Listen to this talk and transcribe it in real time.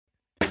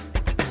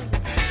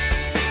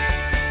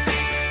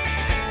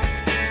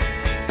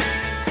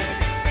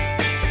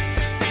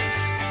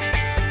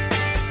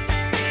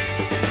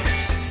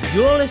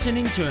You're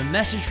listening to a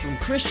message from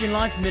Christian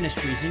Life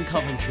Ministries in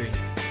Coventry,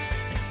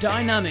 a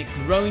dynamic,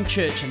 growing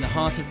church in the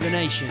heart of the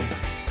nation.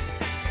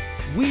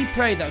 We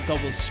pray that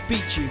God will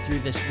speak to you through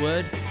this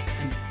word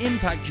and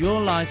impact your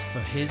life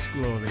for His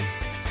glory.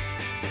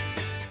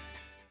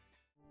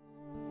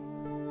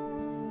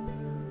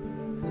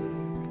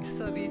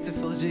 So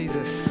beautiful,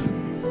 Jesus.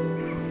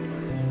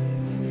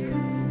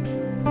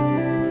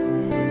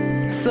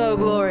 So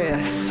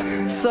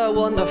glorious, so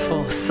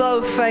wonderful,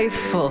 so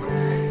faithful,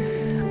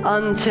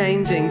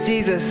 unchanging.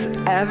 Jesus,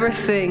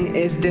 everything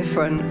is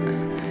different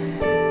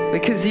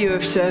because you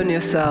have shown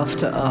yourself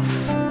to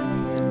us.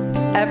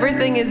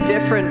 Everything is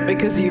different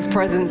because you've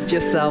presenced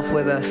yourself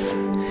with us.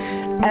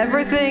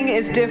 Everything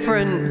is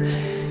different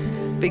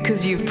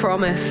because you've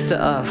promised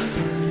to us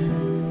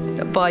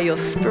that by your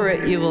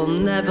Spirit you will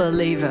never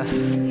leave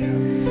us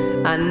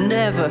and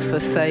never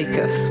forsake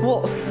us.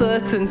 What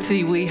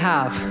certainty we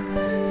have.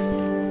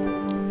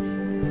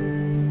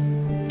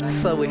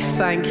 So we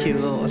thank you,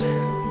 Lord.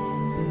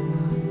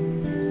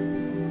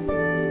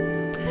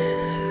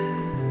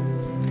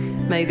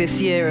 May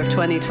this year of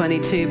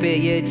 2022 be a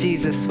year,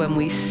 Jesus, when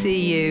we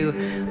see you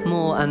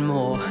more and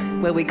more,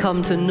 where we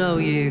come to know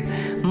you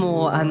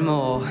more and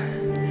more,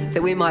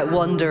 that we might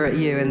wonder at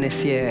you in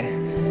this year,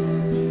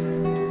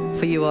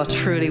 for you are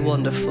truly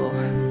wonderful.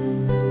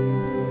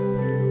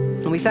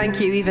 And we thank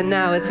you even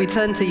now as we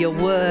turn to your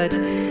word,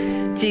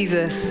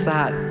 Jesus,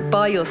 that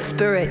by your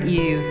Spirit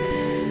you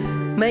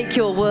make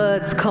your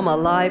words come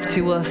alive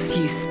to us,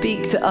 you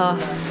speak to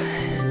us.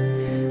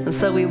 And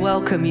so we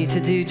welcome you to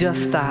do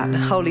just that.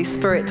 Holy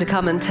Spirit, to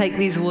come and take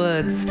these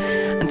words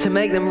and to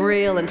make them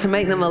real and to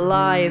make them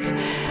alive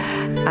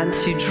and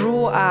to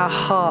draw our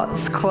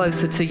hearts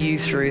closer to you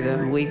through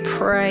them. We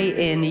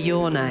pray in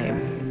your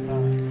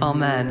name.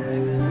 Amen.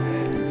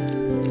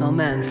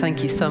 Amen.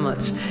 Thank you so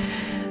much.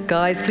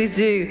 Guys, please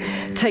do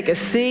take a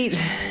seat.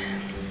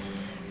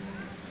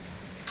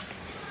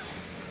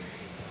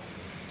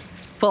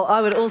 Well,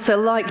 I would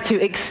also like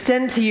to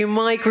extend to you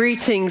my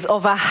greetings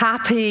of a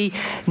happy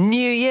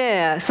new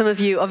year. Some of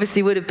you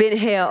obviously would have been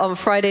here on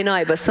Friday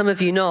night, but some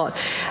of you not.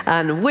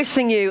 And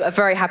wishing you a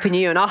very happy new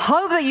year. And I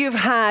hope that you've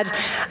had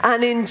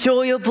an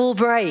enjoyable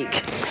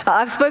break.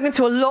 I've spoken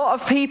to a lot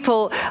of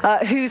people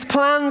whose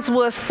plans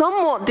were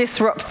somewhat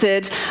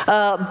disrupted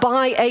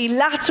by a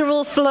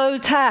lateral flow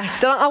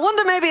test. And I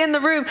wonder, maybe in the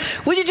room,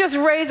 would you just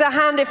raise a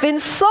hand if in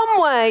some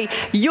way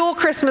your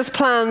Christmas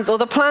plans or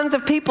the plans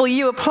of people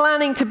you were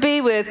planning to be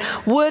with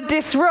were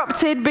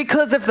disrupted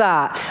because of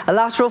that? A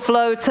lateral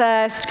flow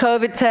test,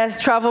 COVID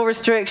test, travel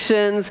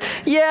restrictions.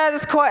 Yeah,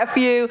 there's quite a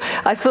few.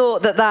 I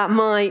thought that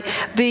might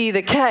be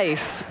the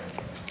case.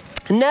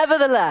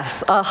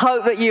 Nevertheless, I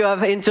hope that you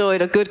have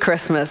enjoyed a good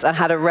Christmas and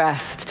had a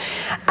rest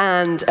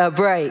and a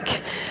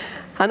break.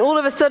 And all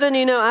of a sudden,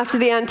 you know, after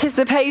the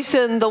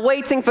anticipation, the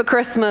waiting for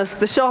Christmas,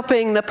 the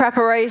shopping, the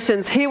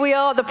preparations, here we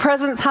are, the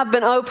presents have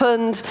been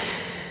opened.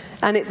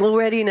 And it's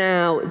already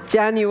now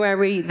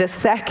January the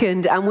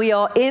 2nd, and we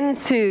are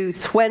into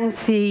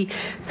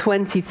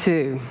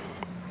 2022.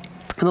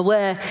 I'm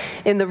aware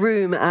in the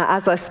room,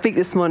 as I speak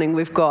this morning,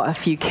 we've got a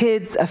few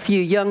kids, a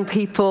few young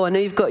people. I know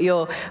you've got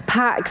your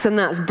packs, and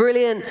that's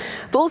brilliant.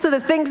 But also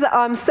the things that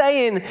I'm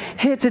saying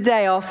here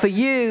today are for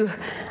you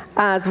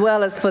as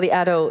well as for the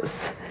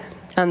adults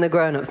and the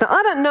grown-ups. Now,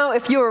 I don't know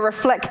if you're a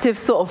reflective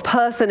sort of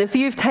person, if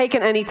you've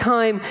taken any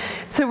time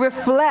to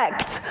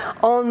reflect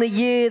on the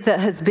year that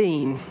has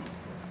been.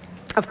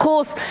 Of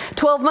course,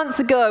 12 months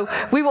ago,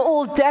 we were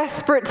all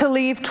desperate to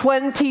leave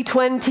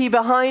 2020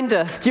 behind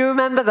us. Do you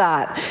remember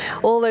that?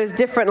 All those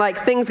different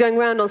things going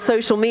around on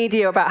social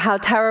media about how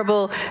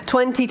terrible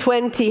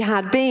 2020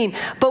 had been.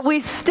 But we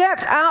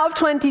stepped out of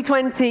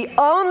 2020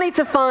 only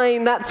to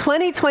find that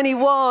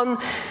 2021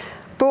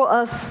 brought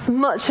us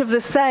much of the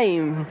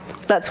same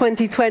that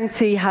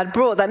 2020 had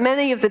brought, that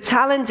many of the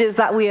challenges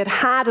that we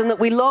had and that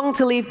we longed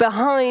to leave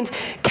behind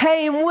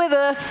came with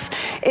us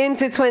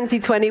into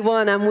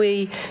 2021, and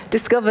we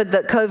discovered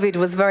that COVID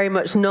was very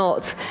much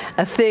not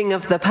a thing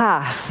of the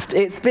past.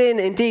 It's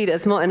been, indeed,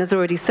 as Martin has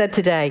already said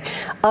today,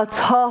 a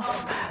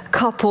tough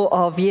couple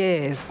of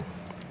years.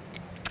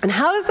 And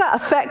how does that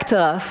affect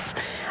us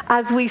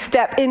as we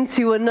step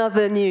into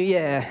another new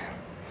year?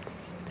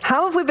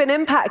 How have we been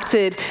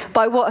impacted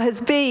by what has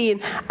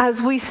been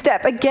as we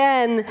step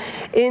again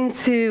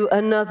into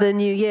another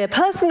new year?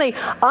 Personally,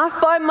 I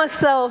find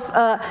myself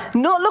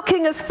not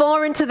looking as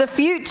far into the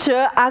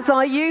future as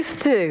I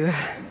used to.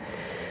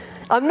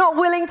 I'm not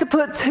willing to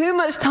put too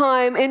much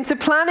time into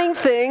planning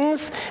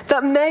things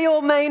that may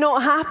or may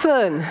not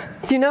happen.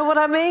 Do you know what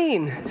I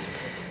mean?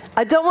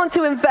 I don't want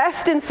to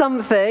invest in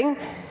something,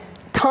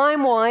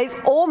 time-wise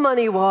or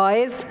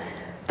money-wise,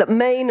 that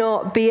may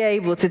not be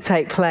able to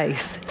take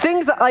place.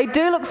 Things that I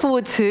do look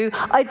forward to,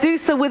 I do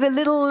so with a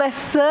little less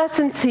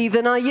certainty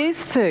than I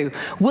used to.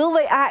 Will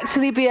they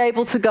actually be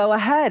able to go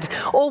ahead?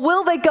 Or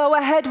will they go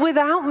ahead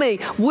without me?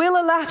 Will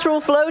a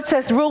lateral flow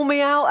test rule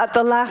me out at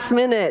the last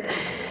minute?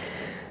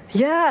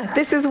 Yeah,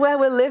 this is where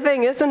we're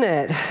living, isn't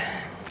it?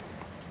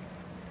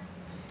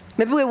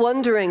 Maybe we're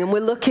wondering and we're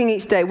looking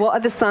each day, what are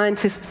the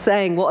scientists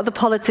saying? What are the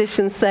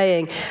politicians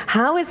saying?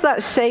 How is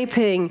that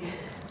shaping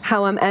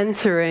how I'm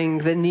entering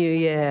the new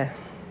year?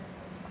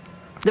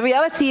 The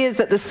reality is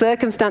that the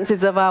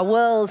circumstances of our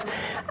world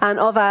and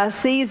of our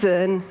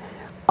season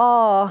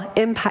are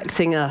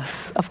impacting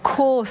us. Of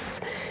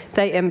course,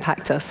 they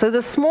impact us. So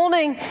this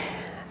morning,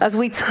 as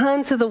we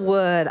turn to the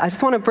Word, I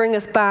just want to bring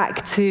us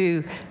back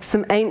to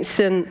some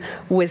ancient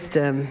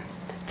wisdom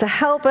to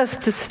help us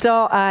to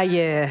start our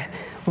year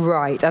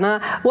right. And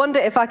I wonder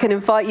if I can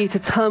invite you to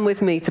turn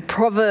with me to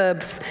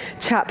Proverbs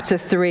chapter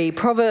 3.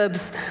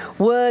 Proverbs,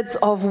 words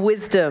of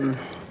wisdom.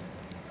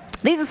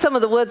 These are some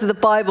of the words of the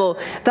Bible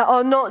that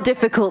are not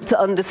difficult to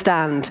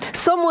understand.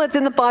 Some words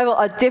in the Bible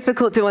are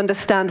difficult to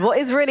understand. What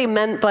is really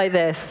meant by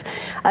this?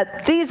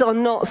 These are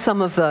not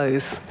some of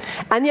those.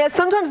 And yet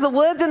sometimes the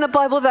words in the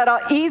Bible that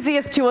are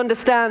easiest to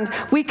understand,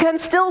 we can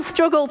still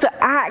struggle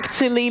to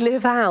actually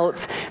live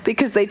out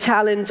because they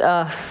challenge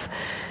us.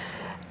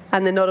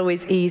 And they're not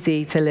always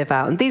easy to live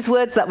out. And these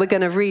words that we're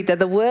going to read, they're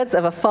the words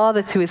of a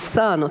father to his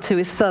son or to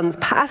his sons,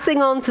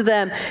 passing on to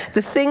them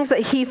the things that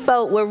he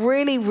felt were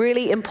really,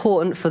 really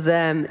important for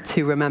them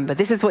to remember.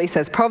 This is what he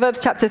says,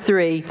 Proverbs chapter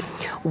 3,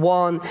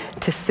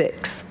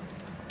 1-6.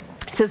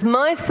 It says,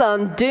 "My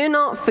son, do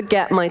not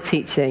forget my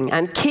teaching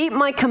and keep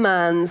my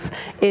commands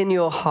in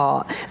your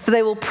heart, for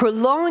they will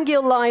prolong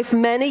your life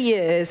many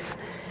years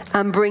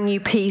and bring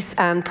you peace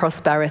and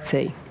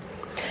prosperity.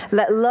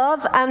 Let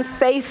love and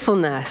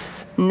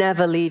faithfulness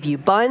never leave you.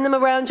 Bind them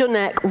around your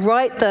neck,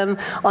 write them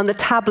on the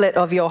tablet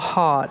of your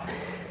heart.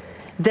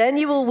 Then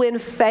you will win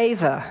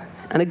favor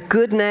and a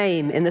good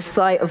name in the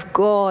sight of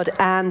God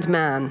and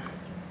man.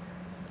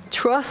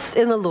 Trust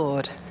in the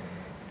Lord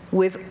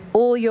with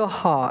all your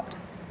heart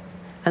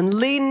and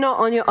lean not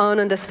on your own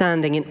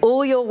understanding. In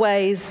all your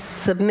ways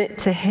submit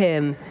to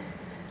him,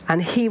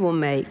 and he will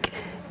make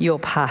your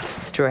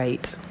path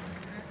straight."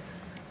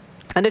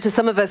 I know to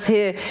some of us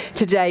here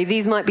today,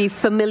 these might be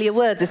familiar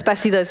words,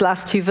 especially those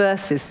last two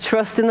verses.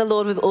 Trust in the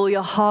Lord with all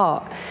your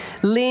heart.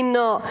 Lean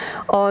not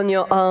on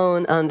your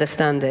own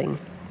understanding.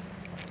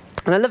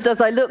 And I loved as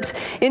I looked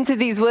into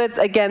these words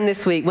again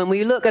this week, when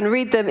we look and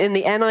read them in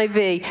the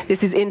NIV,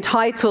 this is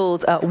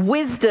entitled,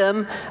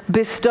 Wisdom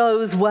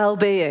Bestows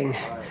Well-Being.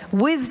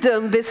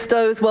 Wisdom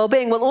bestows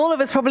well-being. Well, all of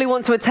us probably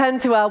want to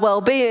attend to our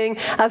well-being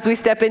as we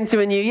step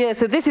into a new year.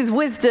 So this is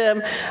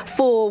wisdom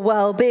for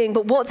well-being.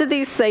 But what do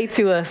these say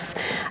to us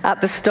at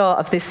the start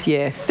of this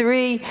year?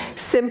 3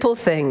 simple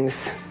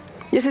things.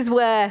 This is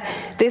where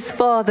this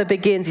father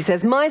begins. He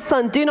says, "My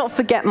son, do not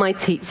forget my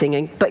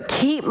teaching, but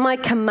keep my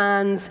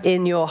commands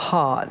in your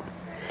heart,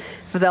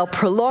 for they'll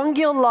prolong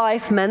your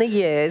life many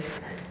years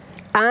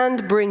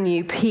and bring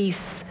you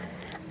peace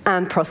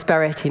and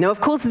prosperity." Now,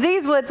 of course,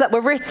 these words that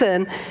were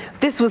written,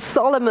 this was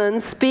Solomon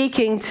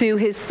speaking to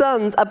his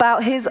sons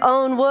about his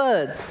own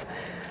words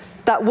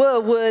that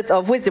were words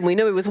of wisdom. We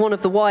know he was one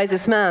of the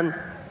wisest men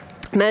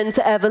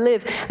to ever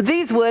live.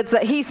 These words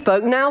that he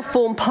spoke now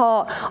form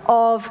part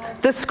of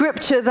the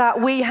scripture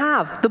that we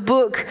have, the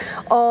book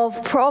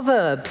of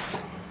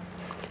Proverbs.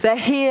 They're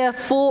here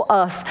for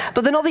us,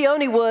 but they're not the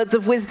only words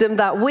of wisdom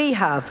that we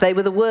have. They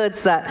were the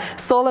words that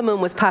Solomon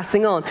was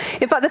passing on.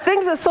 In fact, the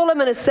things that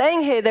Solomon is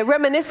saying here, they're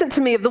reminiscent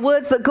to me of the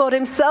words that God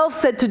himself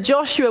said to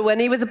Joshua when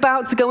he was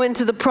about to go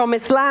into the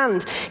promised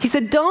land. He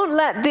said, "Don't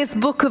let this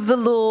book of the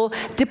law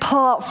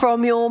depart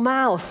from your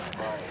mouth.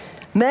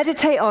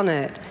 Meditate on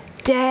it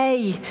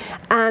day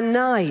and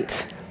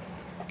night.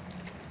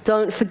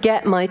 Don't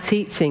forget my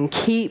teaching.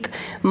 Keep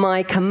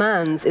my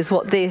commands," is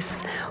what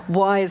this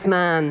wise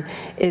man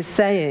is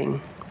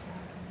saying.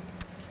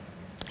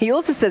 He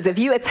also says, if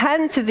you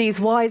attend to these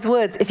wise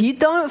words, if you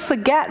don't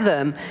forget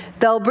them,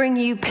 they'll bring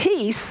you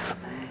peace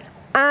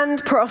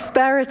and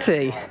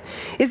prosperity.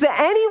 Is there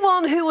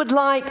anyone who would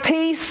like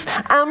peace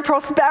and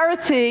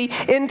prosperity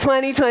in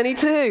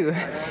 2022?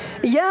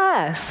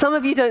 Yeah, some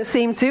of you don't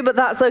seem to, but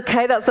that's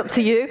okay, that's up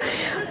to you.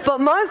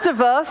 But most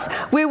of us,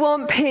 we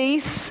want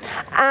peace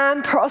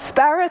and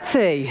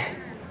prosperity.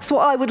 That's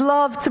what I would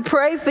love to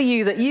pray for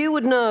you, that you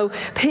would know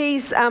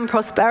peace and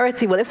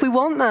prosperity. Well, if we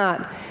want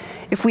that,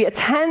 if we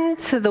attend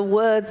to the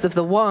words of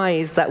the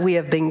wise that we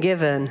have been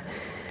given,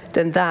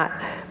 then that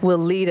will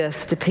lead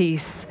us to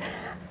peace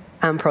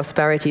and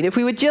prosperity. And if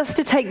we were just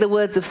to take the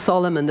words of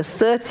Solomon, the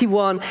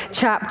 31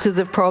 chapters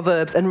of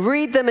Proverbs, and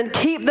read them and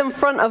keep them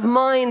front of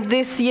mind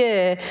this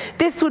year,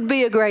 this would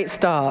be a great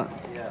start.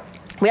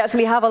 We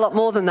actually have a lot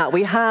more than that.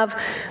 We have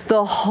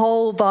the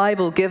whole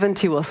Bible given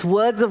to us,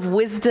 words of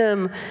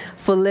wisdom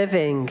for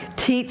living,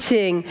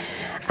 teaching,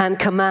 and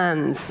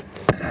commands.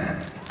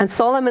 And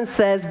Solomon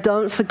says,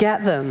 don't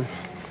forget them.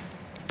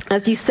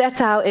 As you set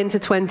out into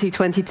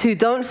 2022,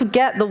 don't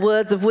forget the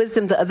words of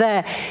wisdom that are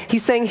there.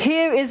 He's saying,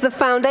 here is the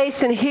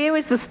foundation, here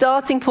is the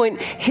starting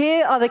point,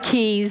 here are the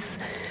keys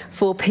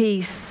for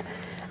peace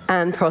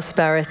and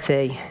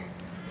prosperity.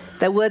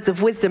 They're words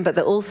of wisdom, but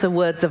they're also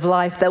words of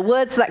life. They're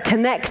words that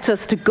connect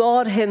us to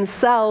God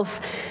himself.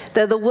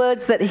 They're the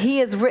words that he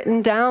has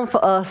written down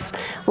for us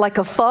like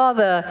a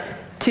father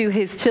to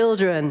his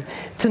children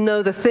to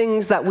know the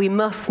things that we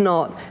must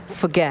not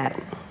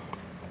forget.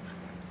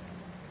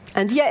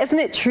 And yet, isn't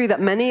it true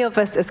that many of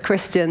us as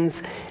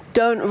Christians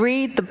don't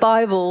read the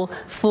Bible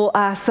for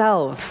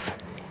ourselves?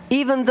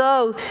 Even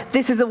though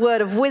this is a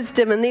word of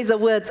wisdom and these are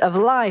words of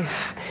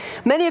life.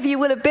 Many of you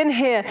will have been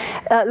here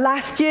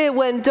last year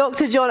when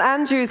Dr. John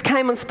Andrews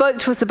came and spoke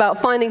to us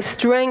about finding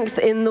strength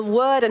in the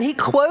Word. And he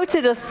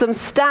quoted us some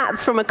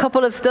stats from a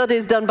couple of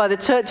studies done by the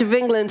Church of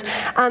England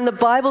and the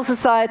Bible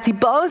Society,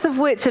 both of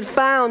which had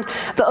found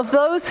that of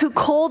those who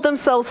called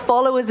themselves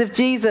followers of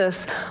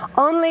Jesus,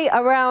 only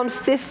around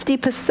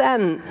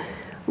 50%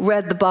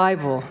 read the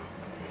Bible.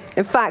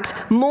 In fact,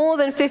 more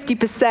than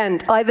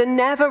 50% either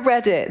never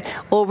read it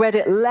or read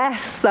it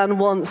less than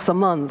once a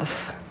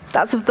month.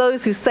 That's of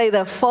those who say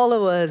they're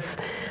followers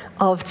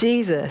of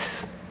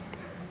Jesus.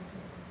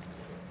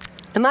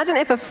 Imagine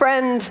if a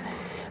friend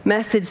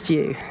messaged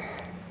you.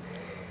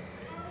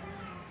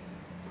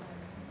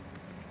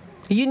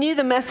 You knew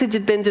the message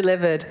had been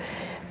delivered,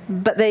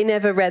 but they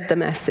never read the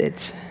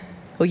message.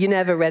 Or you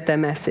never read their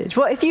message.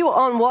 Well, if you were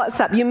on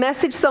WhatsApp, you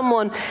message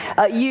someone,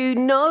 you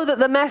know that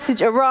the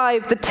message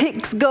arrived, the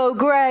ticks go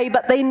gray,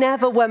 but they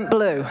never went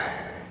blue.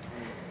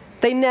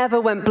 They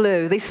never went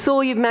blue. They saw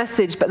your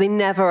message, but they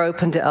never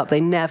opened it up. They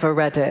never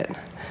read it.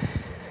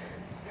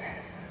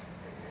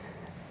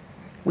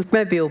 We've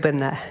maybe all been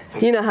there.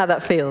 Do you know how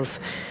that feels?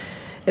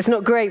 It's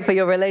not great for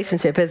your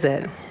relationship, is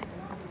it?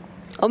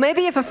 Or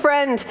maybe if a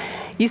friend,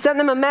 you sent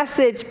them a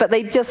message, but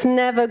they just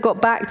never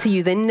got back to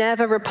you. They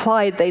never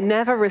replied. They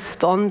never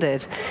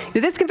responded.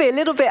 This can be a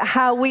little bit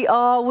how we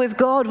are with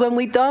God when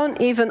we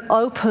don't even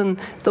open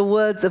the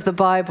words of the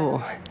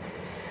Bible.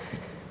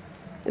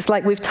 It's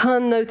like we've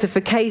turned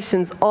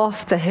notifications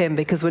off to him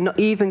because we're not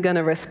even going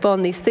to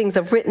respond. These things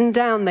are written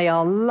down. They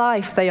are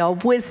life. They are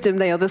wisdom.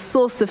 They are the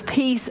source of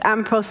peace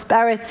and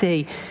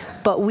prosperity.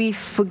 But we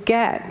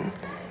forget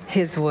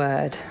his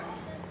word.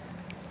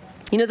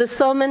 You know, there's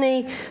so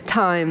many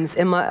times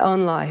in my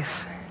own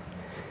life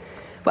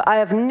where I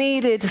have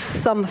needed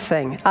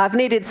something. I've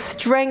needed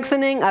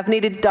strengthening. I've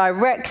needed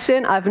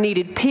direction. I've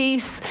needed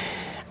peace.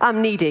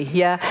 I'm needy,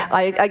 yeah.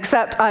 I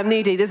accept I'm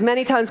needy. There's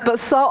many times, but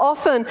so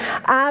often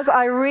as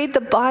I read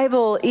the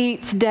Bible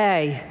each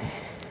day,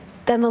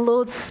 then the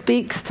Lord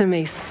speaks to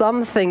me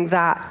something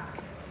that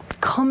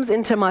comes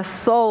into my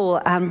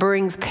soul and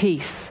brings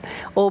peace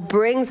or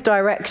brings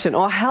direction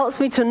or helps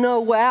me to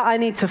know where I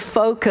need to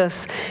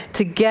focus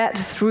to get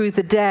through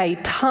the day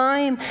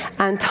time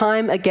and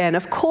time again.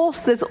 Of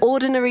course, there's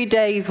ordinary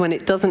days when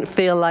it doesn't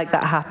feel like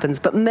that happens,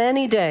 but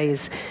many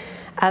days,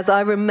 as I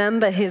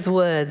remember his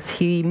words,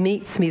 he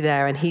meets me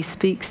there and he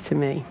speaks to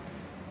me.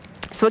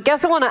 So I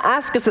guess I want to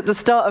ask us at the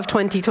start of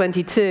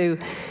 2022,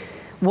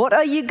 what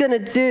are you going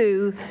to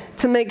do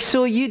to make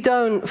sure you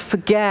don't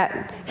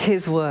forget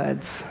his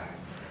words?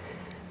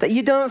 That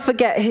you don't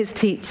forget his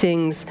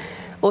teachings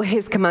or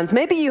his commands.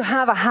 Maybe you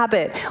have a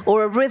habit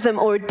or a rhythm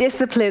or a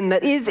discipline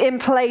that is in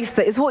place,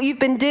 that is what you've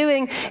been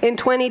doing in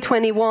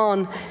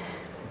 2021.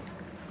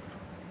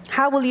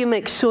 How will you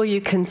make sure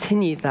you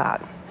continue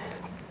that?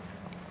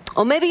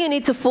 Or maybe you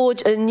need to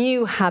forge a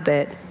new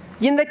habit.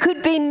 You know, there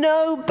could be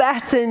no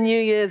better New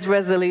Year's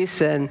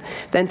resolution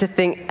than to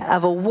think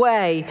of a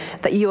way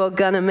that you are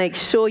going to make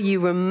sure you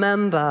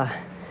remember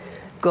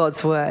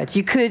God's word.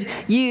 You could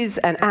use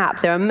an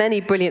app. There are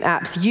many brilliant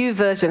apps.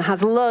 YouVersion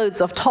has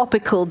loads of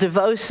topical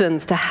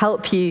devotions to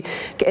help you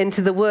get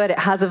into the word. It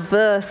has a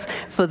verse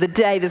for the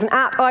day. There's an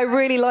app I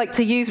really like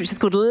to use, which is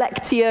called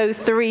Lectio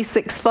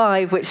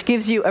 365, which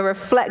gives you a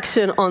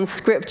reflection on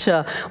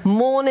scripture,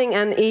 morning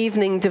and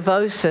evening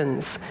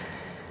devotions.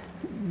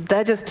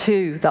 They're just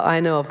two that I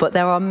know of, but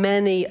there are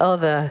many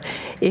other.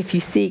 If you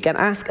seek and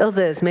ask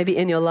others, maybe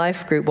in your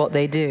life group, what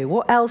they do.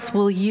 What else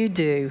will you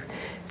do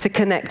to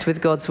connect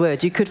with God's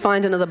word? You could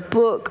find another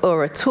book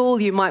or a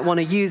tool you might want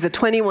to use, a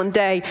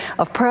 21-day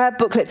of prayer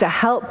booklet to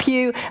help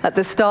you at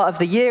the start of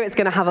the year. It's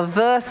going to have a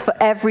verse for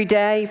every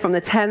day from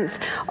the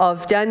 10th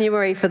of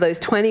January for those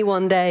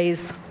 21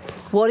 days.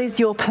 What is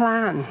your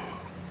plan?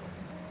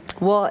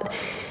 What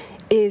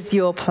is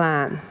your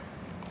plan?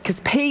 Because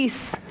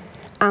peace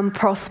and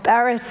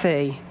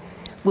prosperity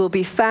will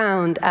be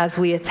found as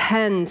we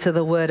attend to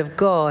the word of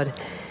God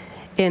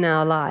in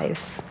our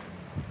lives.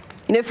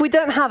 You know, if we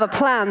don't have a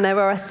plan, there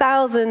are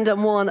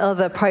 1,001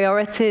 other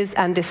priorities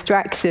and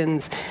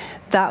distractions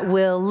that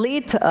will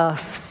lead to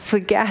us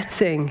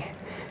forgetting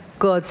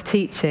God's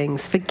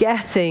teachings,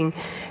 forgetting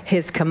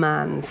his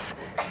commands.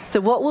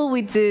 So what will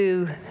we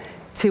do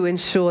to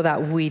ensure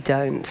that we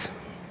don't?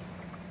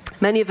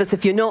 Many of us,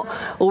 if you're not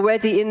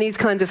already in these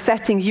kinds of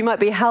settings, you might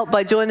be helped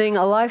by joining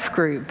a life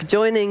group,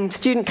 joining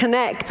Student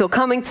Connect, or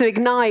coming to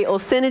Ignite, or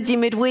Synergy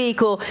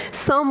midweek, or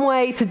some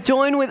way to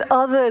join with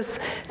others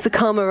to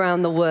come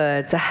around the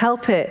word, to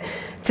help it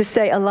to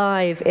stay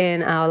alive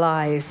in our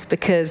lives,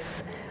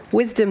 because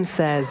Wisdom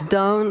says,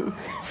 don't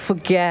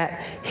forget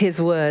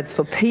his words,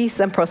 for peace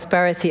and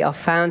prosperity are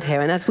found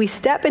here. And as we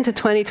step into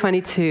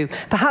 2022,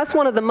 perhaps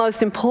one of the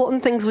most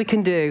important things we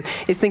can do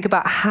is think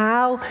about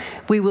how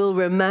we will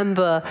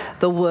remember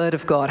the word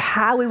of God,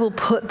 how we will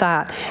put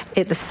that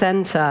at the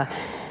center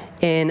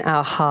in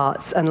our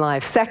hearts and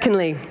lives.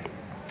 Secondly,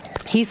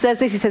 he says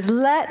this, he says,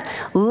 let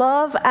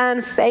love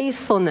and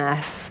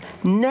faithfulness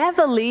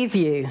never leave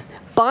you.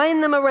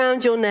 Bind them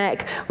around your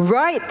neck,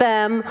 write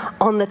them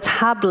on the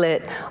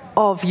tablet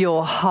of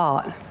your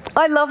heart.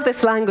 I love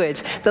this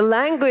language, the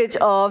language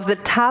of the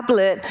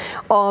tablet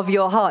of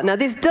your heart. Now,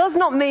 this does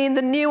not mean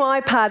the new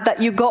iPad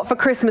that you got for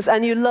Christmas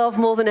and you love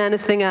more than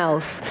anything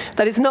else.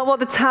 That is not what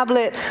the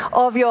tablet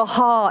of your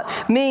heart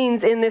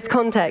means in this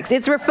context.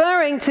 It's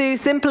referring to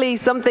simply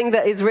something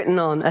that is written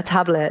on a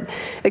tablet.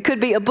 It could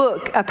be a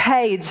book, a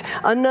page,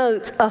 a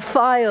note, a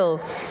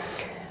file.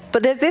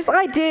 But there's this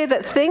idea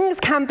that things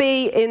can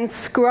be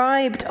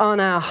inscribed on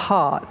our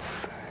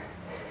hearts,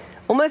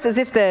 almost as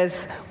if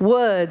there's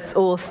words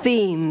or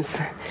themes.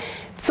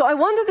 So I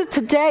wonder that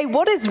today,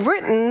 what is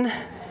written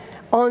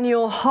on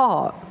your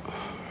heart?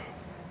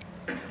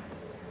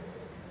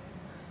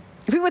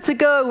 If we were to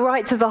go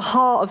right to the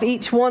heart of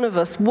each one of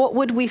us, what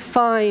would we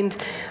find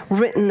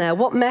written there?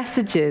 What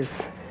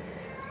messages?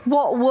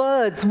 What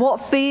words? What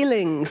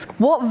feelings?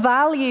 What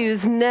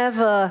values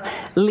never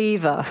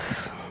leave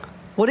us?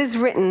 What is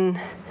written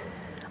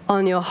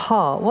on your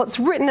heart? What's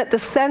written at the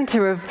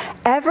center of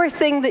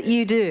everything that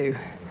you do,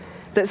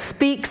 that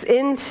speaks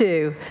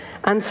into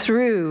and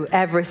through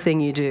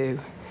everything you do?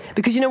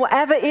 Because you know,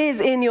 whatever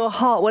is in your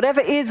heart, whatever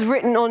is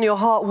written on your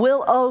heart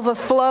will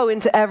overflow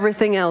into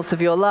everything else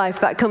of your life.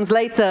 That comes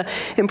later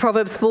in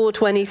Proverbs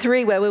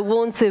 4:23, where we're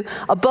warned to,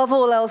 above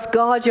all else,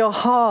 guard your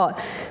heart,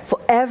 for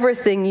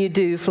everything you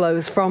do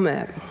flows from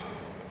it.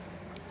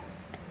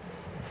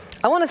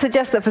 I want to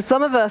suggest that for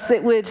some of us,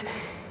 it would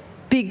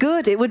be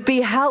good, it would be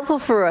helpful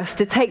for us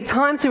to take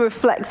time to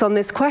reflect on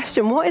this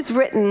question. What is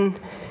written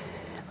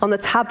on the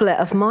tablet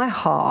of my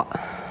heart?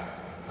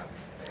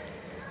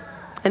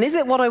 And is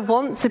it what I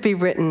want to be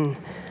written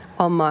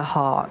on my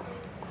heart?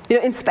 You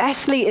know,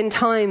 especially in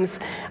times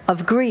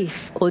of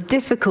grief or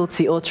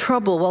difficulty or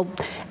trouble, well,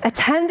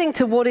 attending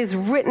to what is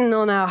written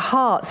on our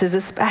hearts is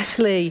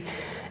especially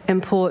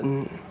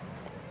important.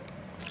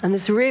 And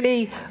this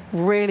really,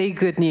 really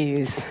good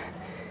news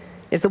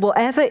is that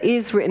whatever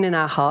is written in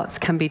our hearts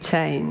can be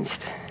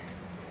changed.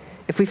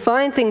 If we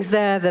find things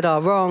there that are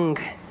wrong,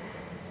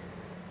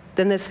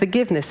 then there's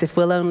forgiveness if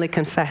we'll only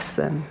confess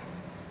them.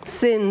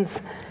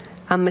 Sins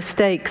and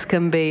mistakes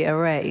can be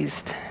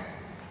erased.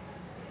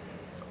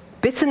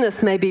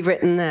 Bitterness may be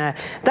written there.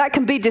 That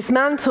can be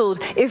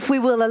dismantled if we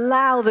will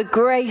allow the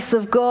grace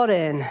of God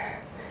in.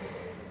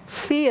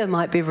 Fear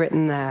might be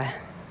written there,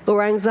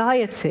 or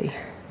anxiety.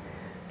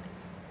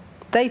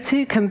 They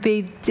too can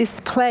be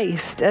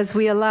displaced as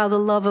we allow the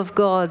love of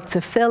God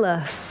to fill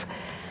us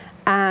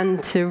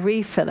and to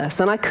refill us.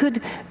 And I could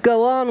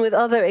go on with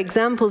other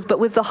examples, but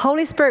with the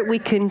Holy Spirit, we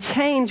can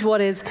change what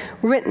is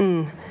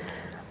written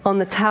on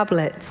the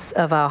tablets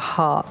of our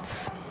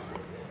hearts.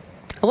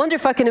 I wonder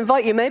if I can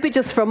invite you, maybe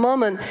just for a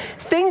moment,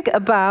 think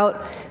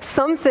about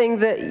something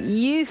that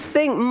you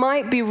think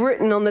might be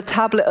written on the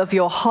tablet of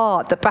your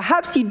heart that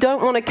perhaps you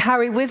don't want to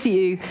carry with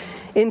you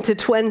into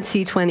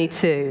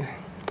 2022.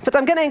 But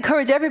I'm going to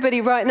encourage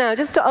everybody right now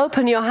just to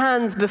open your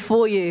hands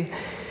before you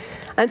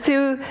and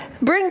to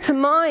bring to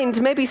mind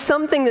maybe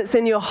something that's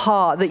in your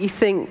heart that you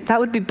think that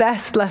would be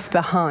best left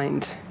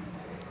behind.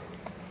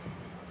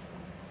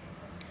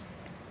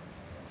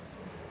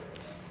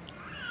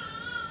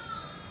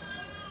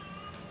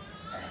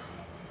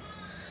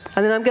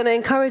 And then I'm going to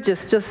encourage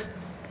us just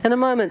in a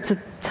moment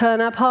to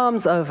turn our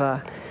palms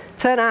over,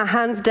 turn our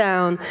hands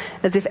down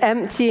as if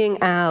emptying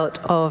out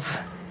of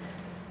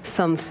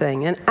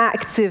something, an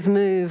active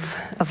move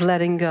of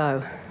letting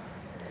go,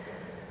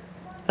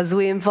 as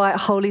we invite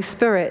Holy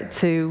Spirit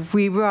to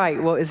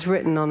rewrite what is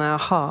written on our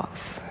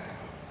hearts.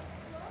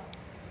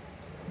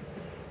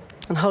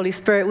 And Holy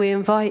Spirit, we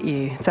invite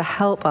you to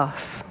help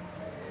us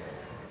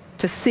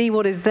to see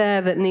what is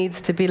there that needs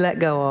to be let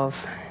go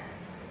of.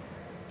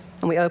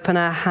 And we open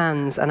our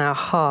hands and our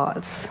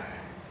hearts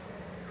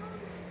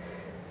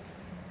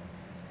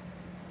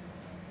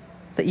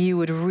that you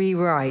would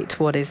rewrite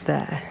what is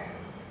there.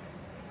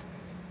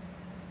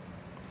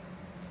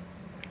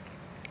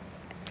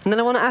 And then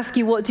I want to ask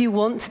you, what do you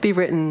want to be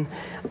written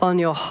on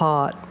your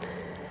heart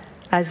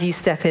as you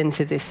step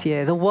into this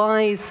year? The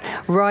wise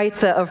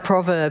writer of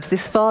Proverbs,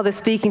 this father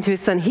speaking to his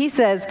son, he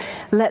says,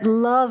 let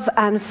love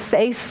and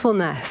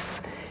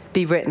faithfulness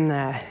be written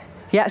there.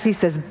 He actually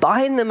says,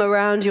 bind them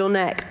around your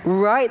neck,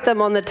 write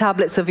them on the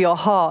tablets of your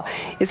heart.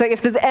 It's like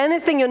if there's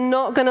anything you're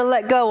not going to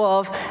let go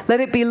of, let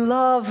it be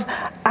love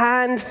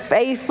and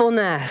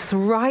faithfulness.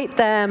 Write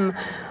them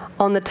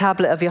on the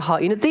tablet of your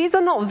heart. You know, these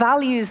are not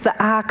values that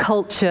our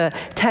culture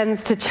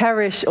tends to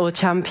cherish or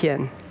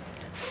champion.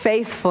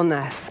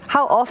 Faithfulness.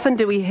 How often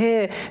do we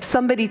hear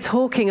somebody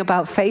talking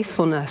about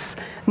faithfulness?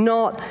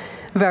 Not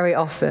very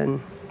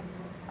often.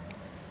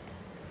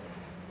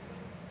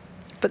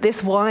 But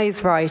this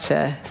wise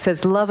writer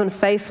says love and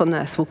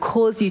faithfulness will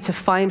cause you to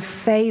find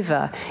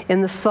favor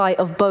in the sight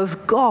of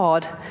both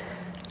God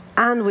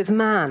and with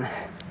man.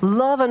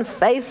 Love and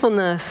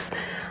faithfulness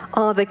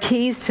are the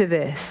keys to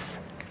this.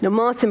 Now,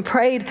 Martin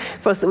prayed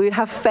for us that we would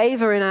have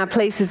favor in our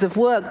places of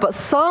work, but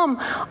some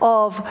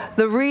of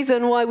the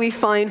reason why we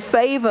find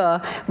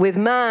favor with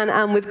man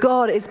and with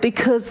God is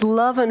because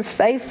love and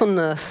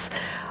faithfulness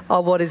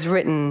are what is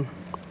written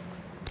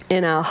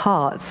in our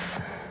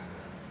hearts.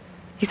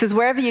 He says,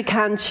 wherever you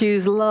can,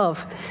 choose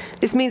love.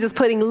 This means us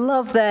putting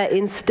love there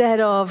instead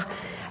of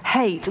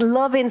hate,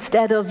 love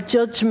instead of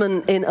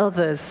judgment in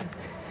others,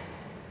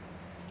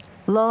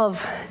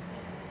 love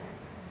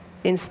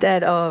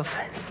instead of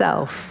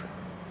self.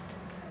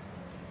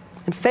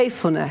 And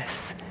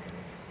faithfulness.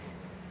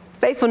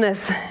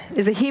 Faithfulness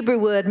is a Hebrew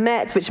word,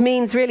 met, which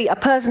means really a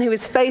person who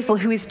is faithful,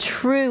 who is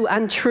true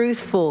and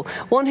truthful,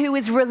 one who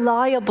is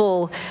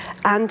reliable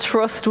and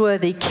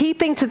trustworthy,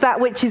 keeping to that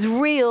which is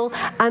real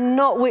and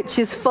not which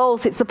is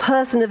false. It's a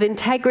person of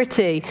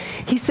integrity.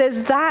 He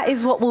says that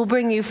is what will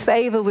bring you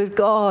favor with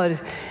God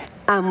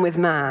and with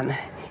man,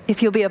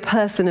 if you'll be a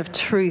person of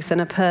truth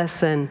and a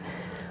person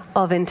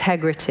of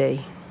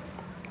integrity.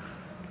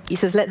 He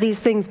says, let these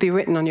things be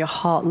written on your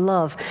heart,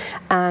 love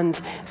and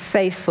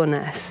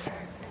faithfulness.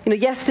 You know,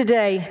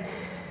 yesterday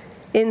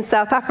in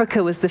South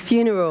Africa was the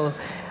funeral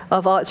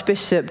of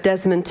Archbishop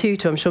Desmond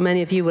Tutu. I'm sure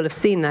many of you will have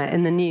seen that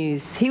in the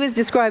news. He was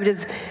described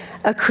as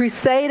a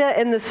crusader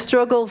in the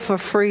struggle for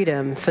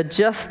freedom, for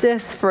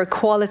justice, for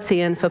equality,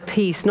 and for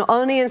peace, not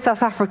only in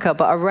South Africa,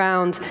 but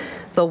around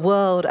the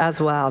world as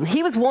well. And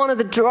he was one of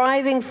the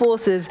driving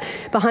forces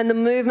behind the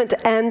movement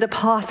to end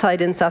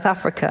apartheid in South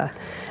Africa.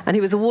 And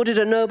he was awarded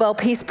a Nobel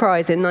Peace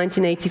Prize in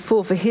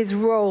 1984 for his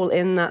role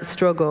in that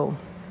struggle.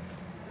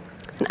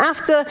 And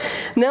after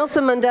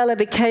Nelson Mandela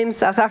became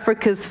South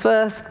Africa's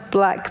first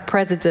black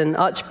president,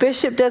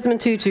 Archbishop Desmond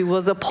Tutu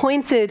was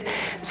appointed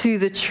to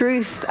the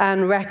Truth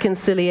and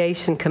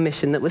Reconciliation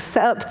Commission that was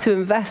set up to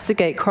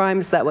investigate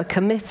crimes that were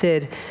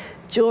committed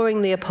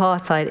during the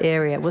apartheid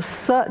era. It was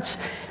such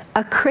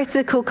a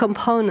critical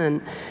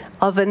component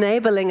of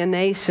enabling a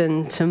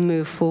nation to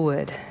move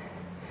forward.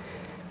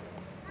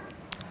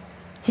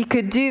 He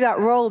could do that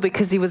role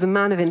because he was a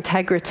man of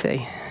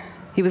integrity.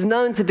 He was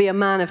known to be a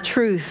man of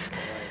truth,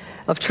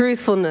 of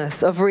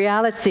truthfulness, of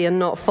reality and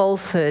not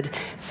falsehood.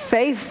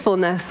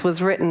 Faithfulness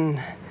was written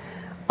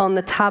on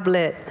the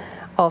tablet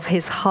of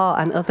his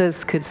heart, and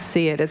others could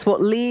see it. It's what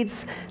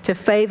leads to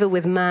favor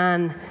with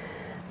man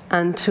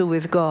and to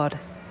with God.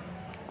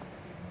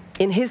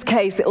 In his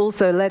case, it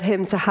also led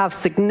him to have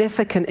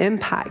significant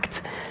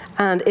impact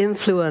and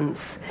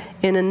influence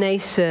in a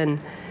nation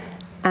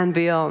and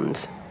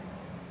beyond.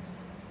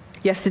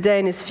 Yesterday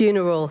in his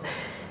funeral,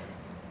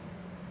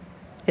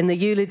 in the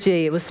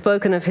eulogy, it was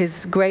spoken of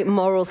his great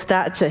moral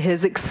stature,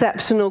 his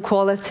exceptional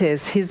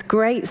qualities, his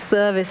great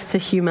service to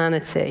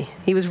humanity.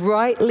 He was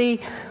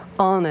rightly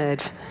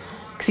honored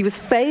because he was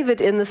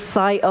favored in the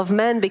sight of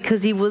men,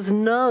 because he was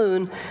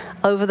known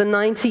over the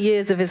 90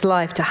 years of his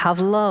life to have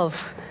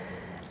love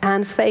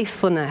and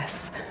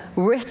faithfulness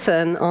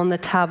written on the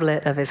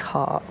tablet of his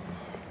heart.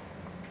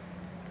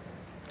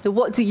 So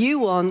what do you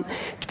want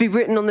to be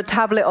written on the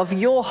tablet of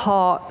your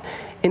heart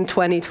in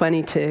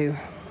 2022?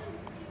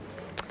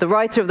 The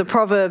writer of the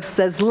Proverbs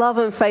says, love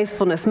and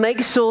faithfulness,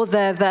 make sure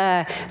they're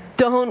there.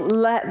 Don't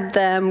let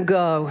them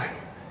go.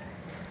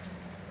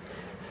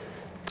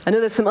 I know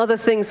there's some other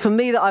things for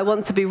me that I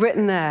want to be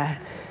written there.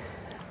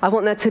 I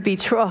want there to be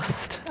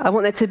trust. I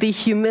want there to be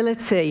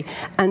humility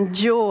and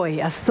joy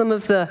as some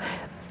of the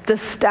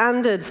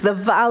standards, the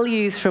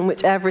values from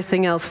which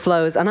everything else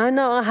flows. And I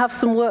know I have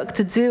some work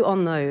to do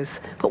on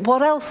those. But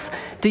what else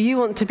do you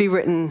want to be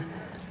written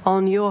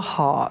on your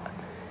heart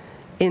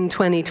in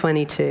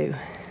 2022?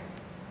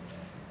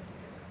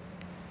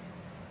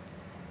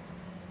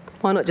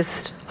 Why not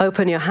just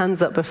open your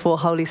hands up before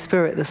Holy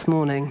Spirit this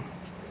morning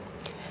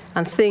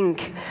and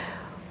think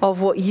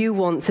of what you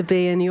want to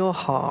be in your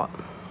heart?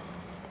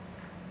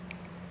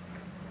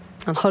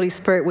 And Holy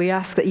Spirit, we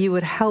ask that you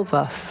would help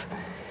us,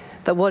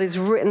 that what is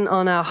written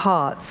on our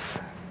hearts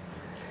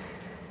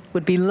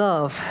would be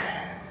love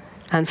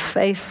and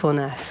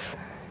faithfulness.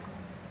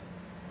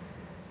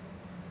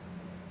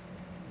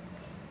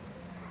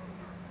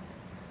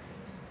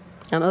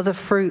 And other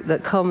fruit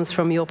that comes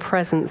from your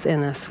presence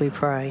in us, we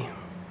pray.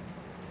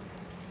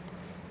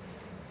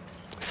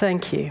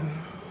 Thank you.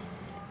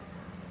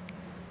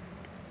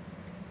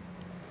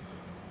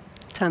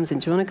 Tamsin,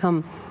 do you want to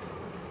come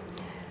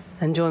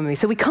and join me?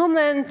 So we come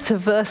then to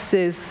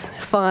verses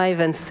 5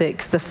 and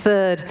 6, the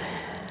third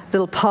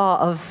little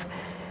part of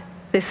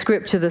this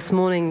scripture this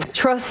morning.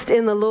 Trust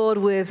in the Lord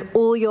with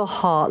all your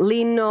heart.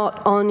 Lean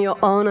not on your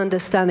own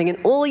understanding.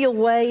 In all your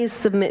ways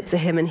submit to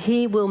him, and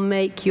he will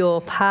make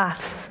your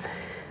paths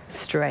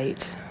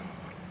straight.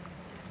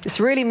 This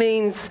really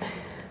means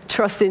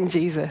trust in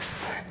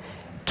Jesus.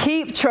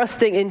 Keep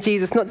trusting in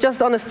Jesus, not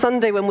just on a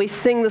Sunday when we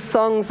sing the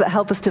songs that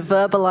help us to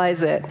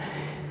verbalize it,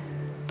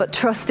 but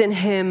trust in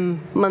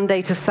him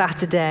Monday to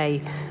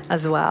Saturday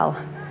as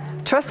well.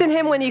 Trust in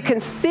him when you can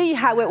see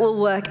how it will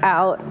work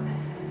out.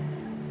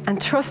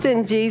 And trust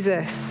in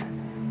Jesus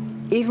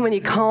even when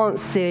you can't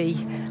see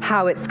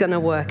how it's going to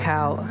work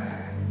out.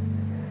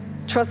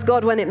 Trust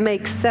God when it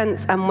makes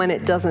sense and when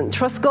it doesn't.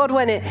 Trust God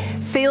when it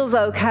feels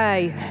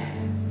okay.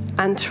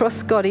 And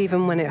trust God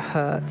even when it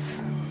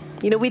hurts.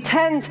 You know, we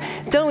tend,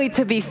 don't we,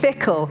 to be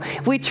fickle.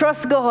 We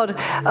trust God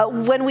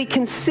when we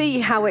can see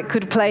how it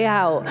could play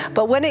out.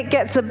 But when it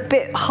gets a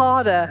bit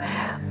harder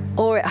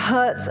or it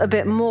hurts a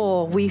bit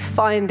more, we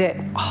find it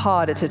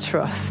harder to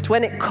trust.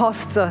 When it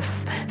costs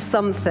us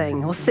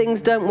something or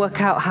things don't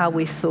work out how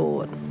we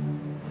thought.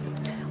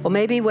 Or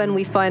maybe when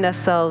we find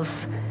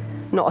ourselves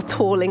not at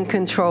all in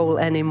control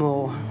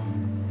anymore.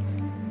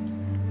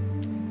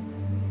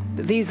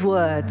 But these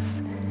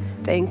words,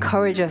 they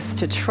encourage us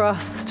to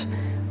trust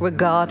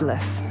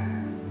regardless.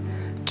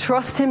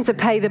 Trust him to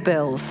pay the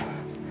bills.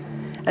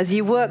 As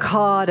you work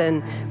hard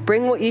and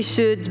bring what you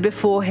should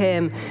before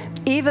him,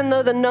 even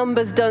though the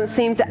numbers don't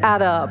seem to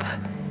add up,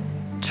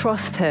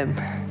 trust him.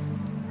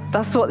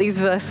 That's what these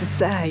verses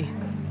say.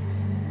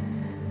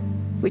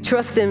 We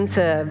trust him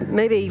to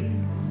maybe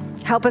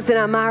help us in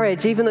our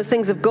marriage, even though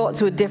things have got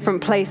to a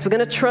different place. We're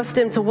going to trust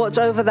him to watch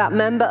over that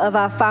member of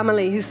our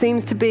family who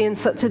seems to be in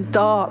such a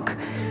dark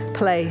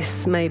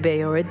place,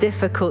 maybe, or a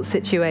difficult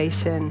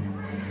situation.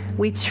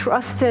 We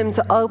trust him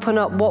to open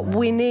up what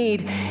we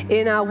need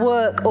in our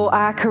work or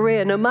our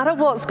career, no matter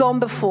what's gone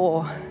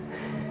before.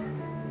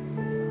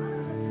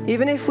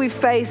 Even if we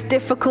face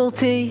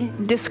difficulty,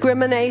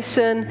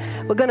 discrimination,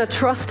 we're going to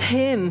trust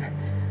him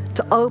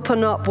to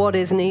open up what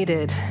is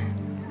needed.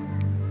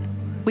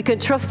 We can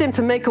trust him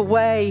to make a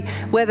way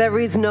where there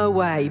is no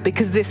way,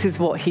 because this is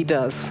what he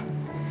does.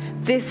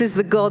 This is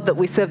the God that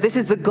we serve. This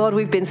is the God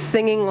we've been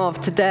singing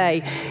of today,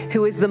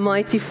 who is the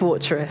mighty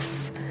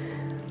fortress,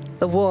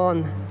 the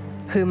one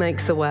who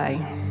makes a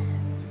way,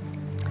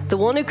 the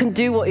one who can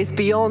do what is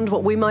beyond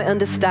what we might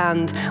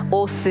understand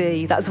or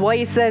see. That's why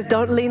he says,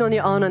 don't lean on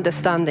your own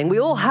understanding. We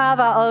all have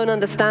our own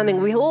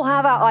understanding. We all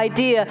have our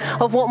idea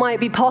of what might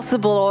be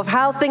possible or of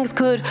how things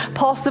could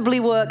possibly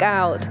work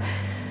out.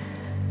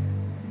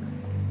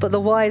 But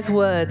the wise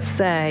words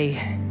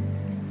say,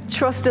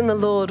 trust in the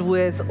Lord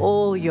with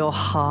all your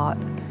heart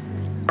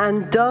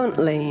and don't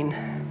lean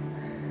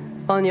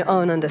on your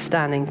own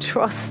understanding.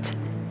 Trust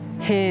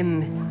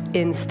him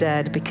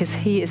instead, because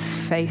he is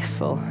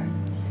faithful.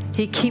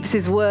 He keeps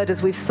his word,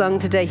 as we've sung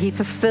today. He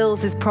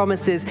fulfills his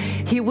promises.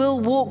 He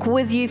will walk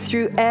with you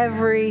through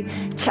every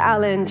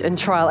challenge and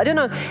trial. I don't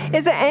know,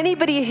 is there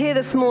anybody here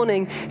this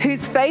morning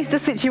who's faced a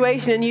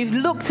situation and you've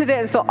looked at it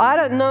and thought, I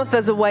don't know if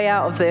there's a way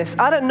out of this.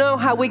 I don't know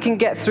how we can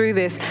get through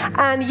this.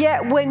 And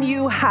yet when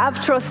you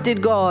have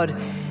trusted God,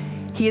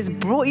 he has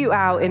brought you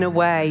out in a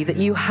way that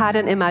you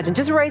hadn't imagined.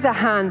 Just raise a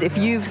hand if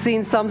you've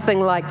seen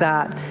something like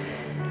that.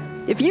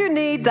 If you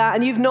need that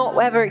and you've not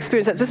ever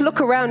experienced that, just look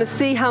around and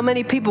see how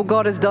many people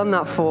God has done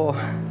that for.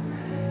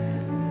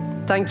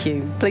 Thank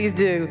you. Please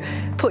do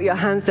put your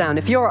hands down.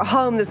 If you're at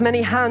home, there's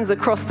many hands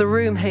across the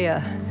room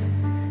here,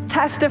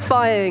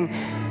 testifying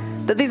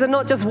that these are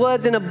not just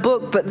words in a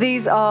book, but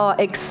these are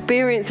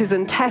experiences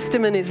and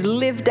testimonies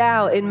lived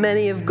out in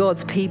many of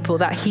God's people,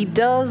 that he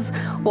does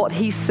what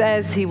he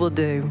says he will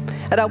do.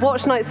 At our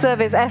watch night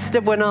service, Esther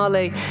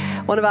Buenali,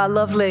 one of our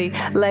lovely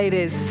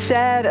ladies,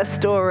 shared a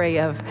story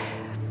of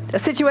a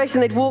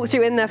situation they'd walked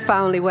through in their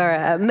family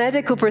where a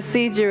medical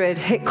procedure had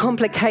hit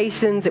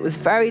complications. It was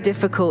very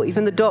difficult.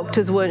 Even the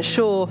doctors weren't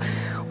sure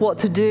what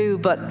to do,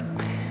 but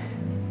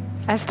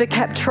Esther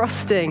kept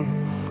trusting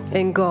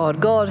in God.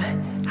 God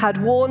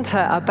had warned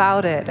her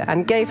about it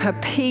and gave her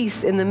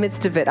peace in the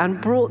midst of it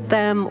and brought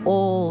them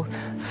all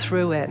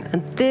through it.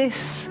 And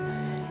this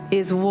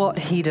is what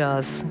he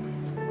does.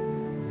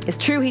 It's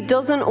true, he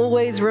doesn't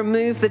always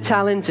remove the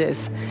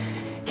challenges.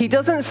 He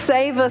doesn't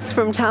save us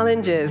from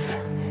challenges.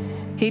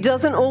 He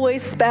doesn't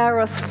always spare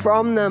us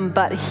from them,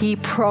 but he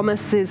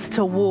promises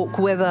to walk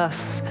with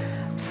us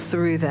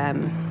through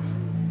them.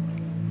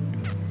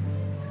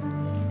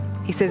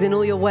 He says, in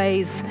all your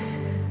ways,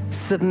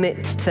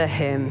 submit to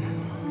him.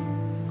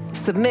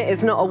 Submit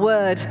is not a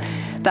word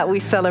that we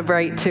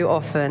celebrate too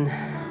often.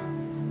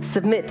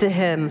 Submit to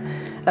him,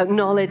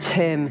 acknowledge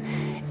him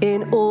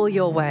in all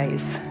your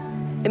ways.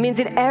 It means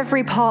in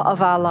every part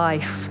of our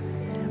life,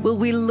 will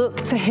we look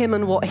to him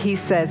and what he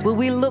says? Will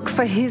we look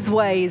for his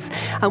ways?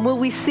 And will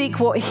we seek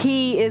what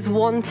he is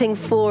wanting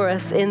for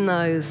us in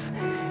those?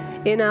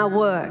 In our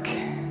work,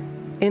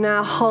 in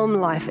our home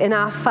life, in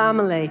our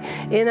family,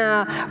 in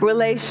our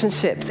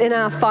relationships, in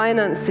our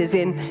finances,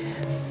 in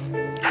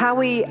how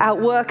we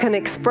outwork and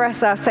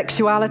express our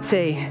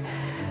sexuality.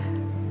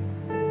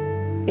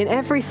 In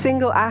every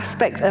single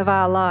aspect of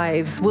our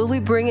lives, will we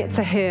bring it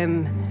to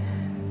him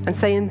and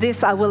say, in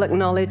this I will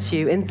acknowledge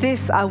you, in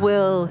this I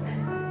will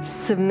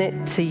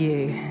submit to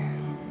you?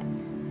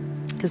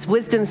 Because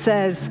wisdom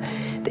says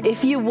that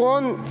if you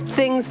want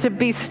things to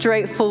be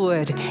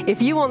straightforward,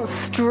 if you want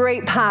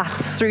straight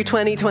paths through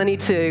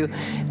 2022,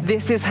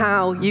 this is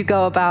how you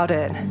go about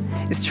it.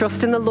 It's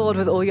trust in the Lord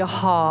with all your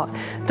heart.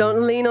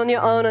 Don't lean on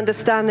your own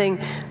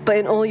understanding, but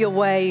in all your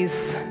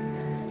ways,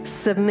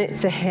 submit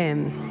to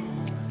him.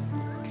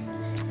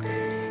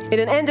 In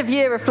an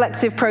end-of-year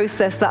reflective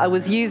process that I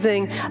was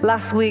using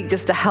last week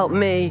just to help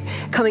me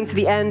coming to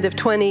the end of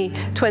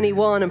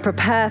 2021 and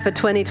prepare for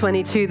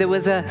 2022, there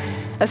was a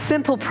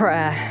simple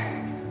prayer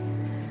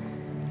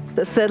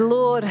that said,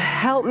 Lord,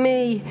 help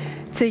me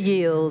to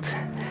yield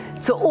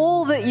to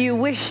all that you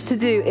wish to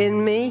do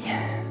in me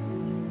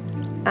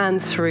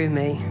and through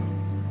me.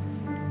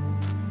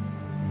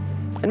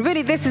 And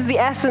really, this is the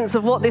essence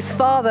of what this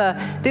father,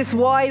 this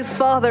wise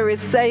father, is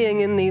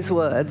saying in these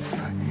words.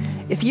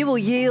 If you will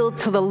yield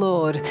to the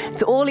Lord,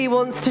 to all he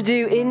wants to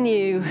do in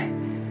you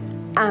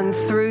and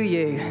through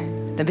you,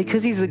 then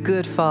because he's a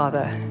good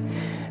father,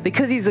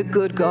 because he's a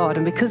good God,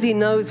 and because he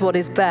knows what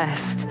is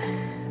best,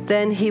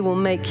 then he will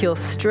make your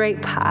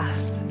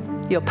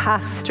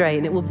path straight,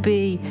 and it will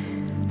be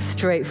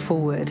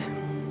straightforward.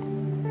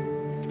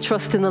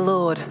 Trust in the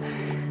Lord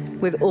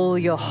with all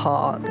your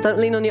heart. Don't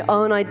lean on your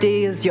own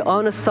ideas, your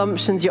own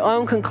assumptions, your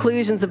own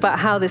conclusions about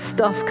how this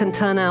stuff can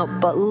turn out,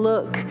 but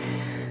look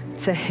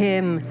to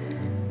him,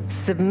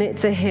 submit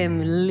to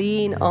him,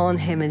 lean on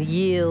him, and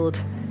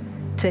yield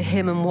to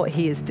him and what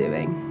he is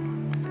doing.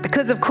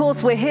 Because, of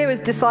course, we're here as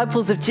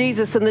disciples of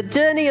Jesus, and the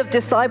journey of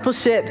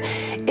discipleship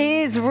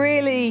is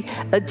really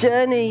a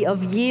journey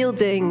of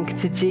yielding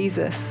to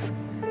Jesus,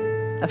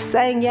 of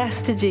saying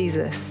yes to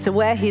Jesus, to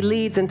where he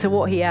leads and to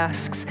what he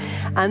asks.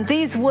 And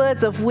these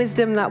words of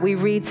wisdom that we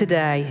read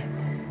today,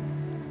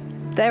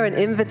 they're an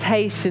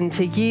invitation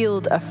to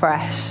yield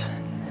afresh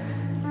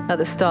at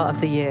the start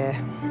of the year.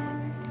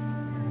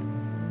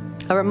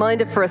 A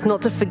reminder for us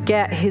not to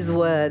forget his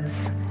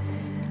words,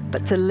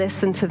 but to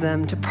listen to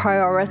them, to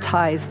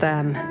prioritize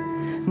them,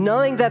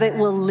 knowing that it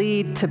will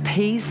lead to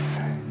peace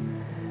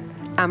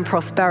and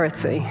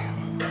prosperity.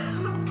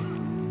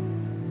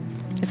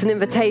 It's an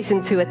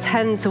invitation to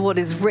attend to what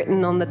is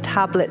written on the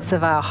tablets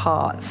of our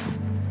hearts,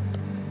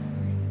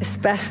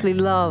 especially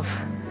love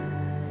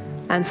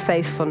and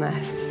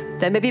faithfulness.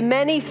 There may be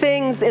many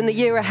things in the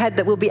year ahead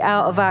that will be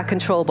out of our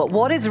control, but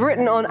what is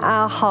written on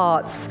our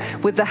hearts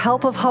with the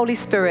help of Holy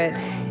Spirit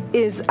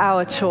is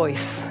our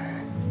choice.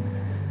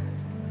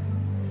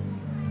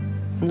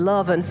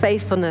 Love and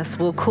faithfulness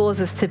will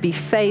cause us to be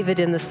favored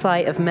in the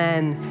sight of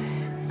men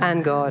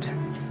and God.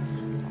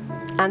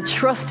 And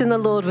trust in the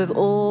Lord with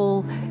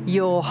all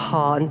your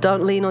heart, and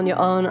don't lean on your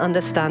own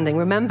understanding.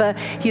 Remember,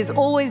 he is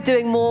always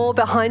doing more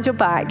behind your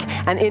back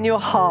and in your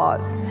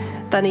heart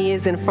than he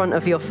is in front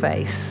of your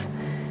face.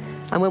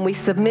 And when we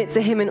submit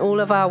to him in all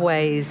of our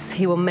ways,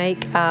 he will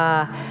make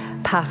our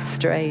path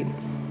straight.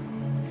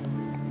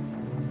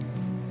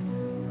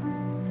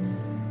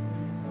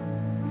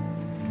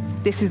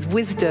 This is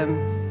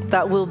wisdom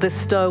that will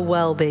bestow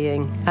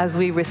well-being as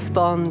we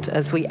respond,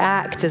 as we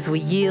act, as we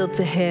yield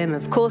to him.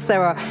 Of course,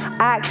 there are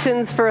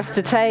actions for us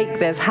to take.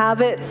 There's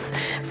habits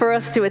for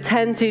us to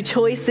attend to,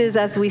 choices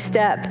as we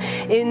step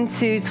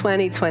into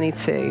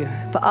 2022.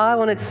 But I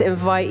wanted to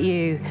invite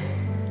you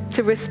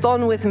to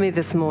respond with me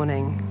this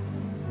morning.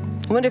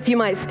 I wonder if you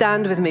might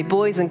stand with me,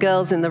 boys and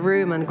girls in the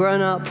room and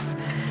grown-ups.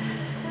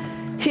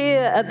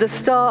 Here at the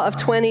start of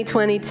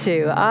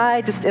 2022,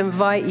 I just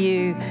invite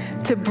you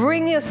to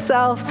bring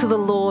yourself to the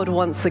Lord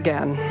once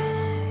again.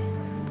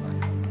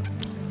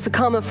 To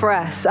come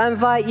afresh. I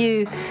invite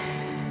you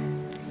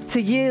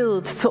to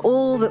yield to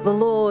all that the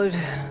Lord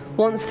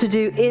wants to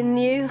do in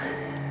you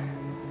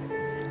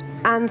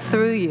and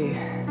through you.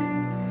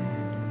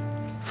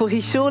 For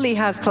he surely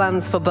has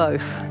plans for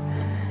both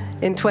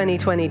in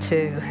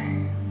 2022.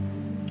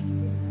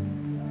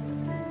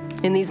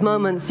 In these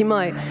moments, you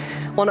might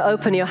want to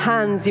open your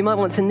hands, you might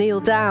want to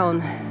kneel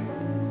down,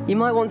 you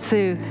might want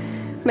to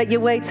make your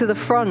way to the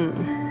front,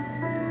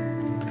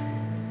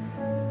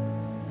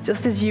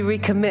 just as you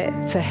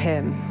recommit to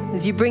him,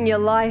 as you bring your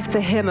life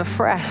to him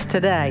afresh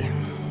today,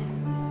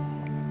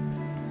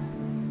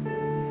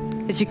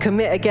 as you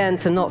commit again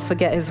to not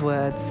forget his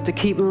words, to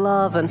keep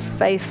love and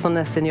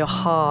faithfulness in your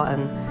heart,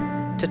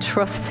 and to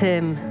trust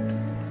him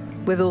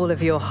with all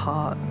of your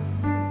heart.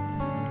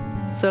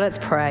 So let's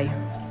pray.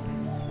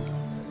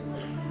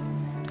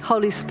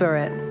 Holy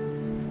Spirit,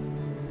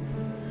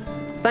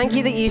 thank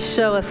you that you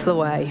show us the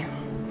way.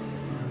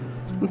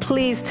 And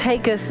please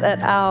take us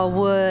at our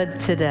word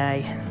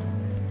today.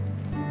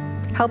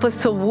 Help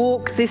us to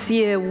walk this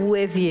year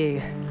with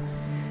you.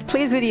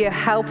 Please, would you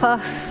help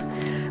us?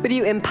 Would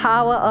you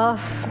empower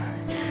us?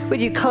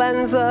 Would you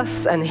cleanse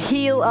us and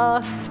heal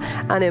us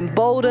and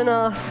embolden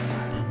us?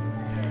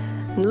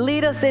 And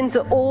lead us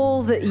into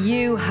all that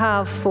you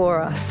have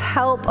for us.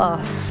 Help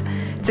us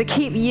to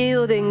keep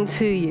yielding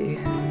to you.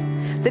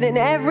 That in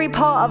every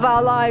part of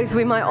our lives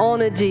we might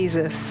honor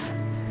Jesus,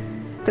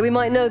 that we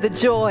might know the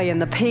joy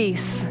and the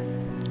peace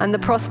and the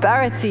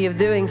prosperity of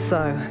doing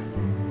so,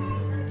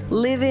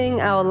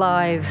 living our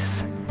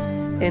lives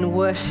in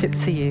worship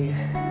to you.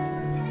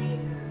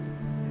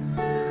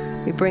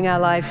 We bring our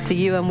lives to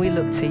you and we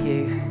look to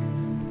you,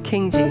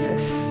 King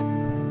Jesus.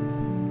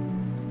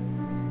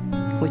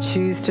 We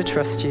choose to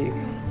trust you.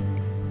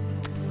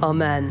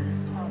 Amen.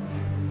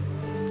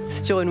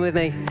 Let's join with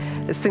me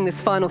Let's sing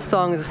this final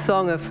song as a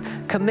song of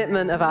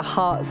commitment of our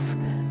hearts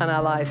and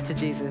our lives to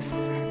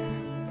Jesus.